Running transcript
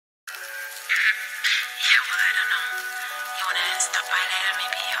later,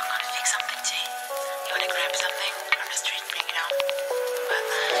 maybe I'm gonna fix something tea. You wanna grab something from the street, bring it home? But,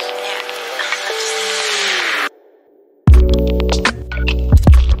 yeah,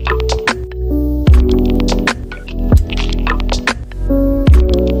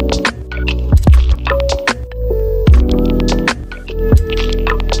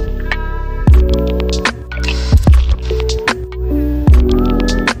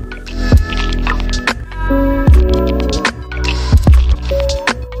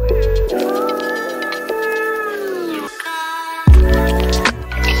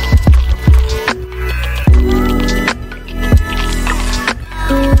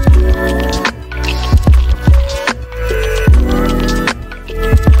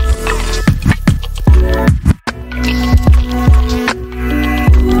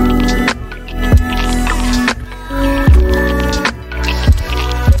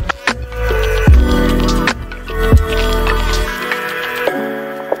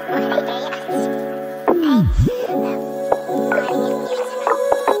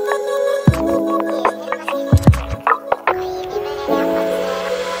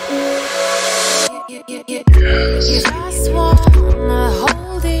 you just wanna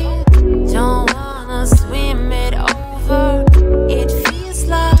hold it, don't wanna swim it over. It feels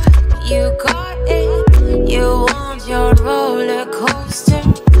like you got it, you want your roller coaster.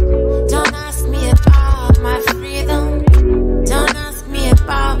 Don't ask me about my freedom, don't ask me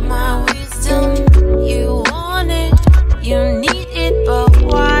about my wisdom. You want it, you need it, but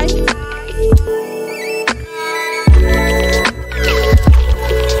why?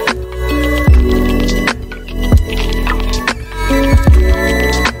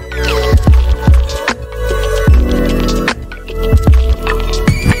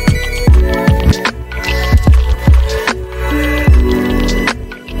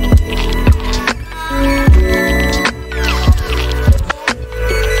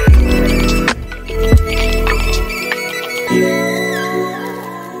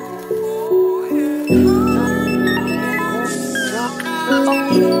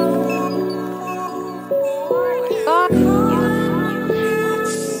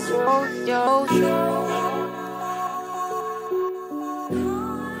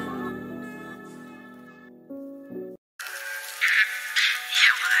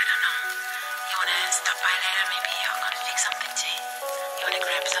 Stop by later, maybe I'm gonna fix something tea. You wanna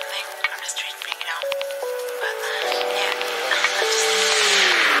grab something from the street, bring it home? But, yeah,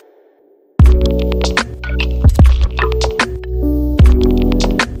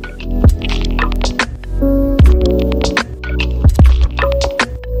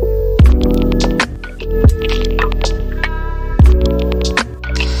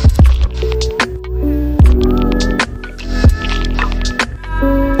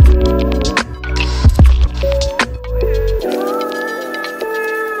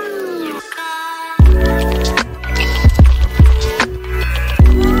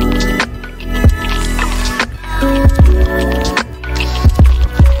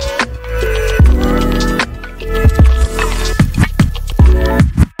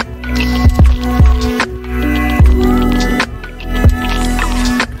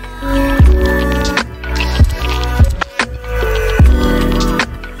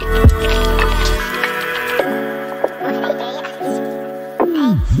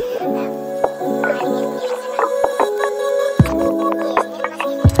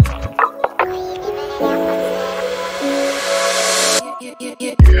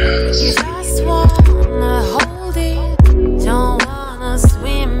 you just wanna hold it, don't wanna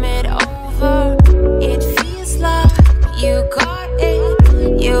swim it over. It feels like you got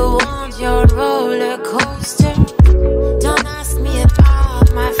it, you want your roller coaster. Don't ask me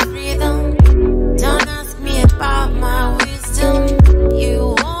about my freedom, don't ask me about my wisdom.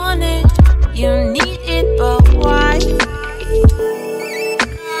 You want it, you need it, but why?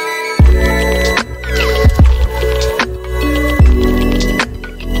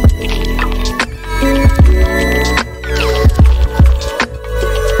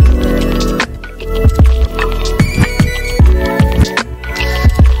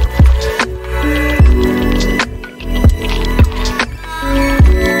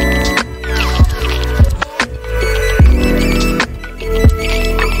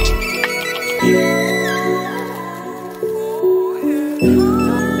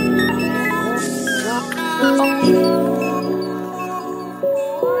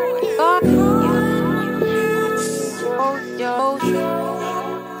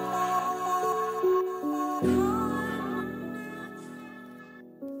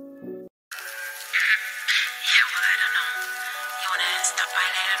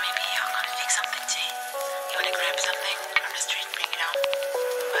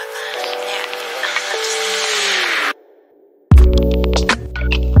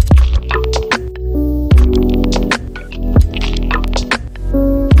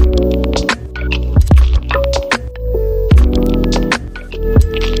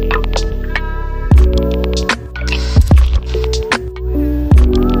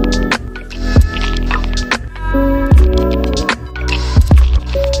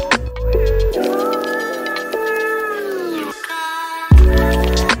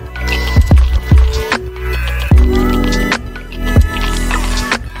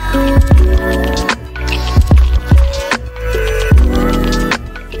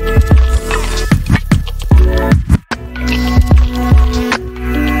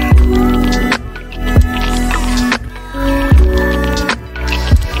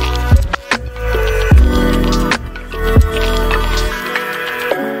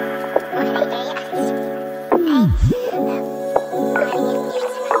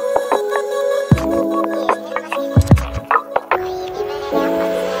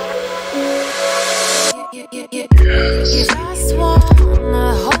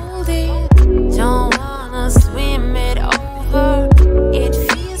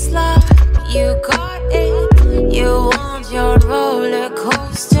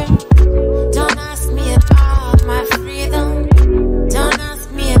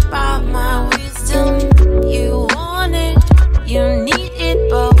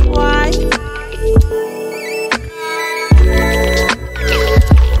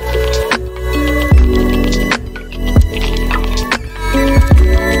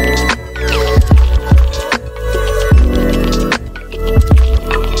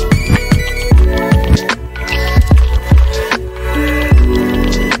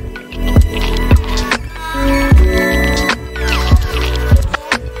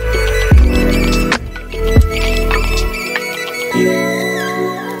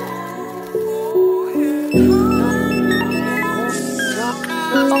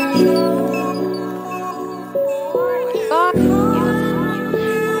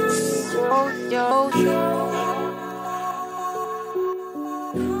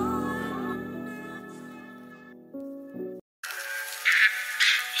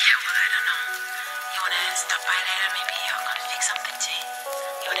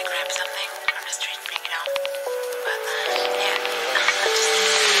 wanna grab something?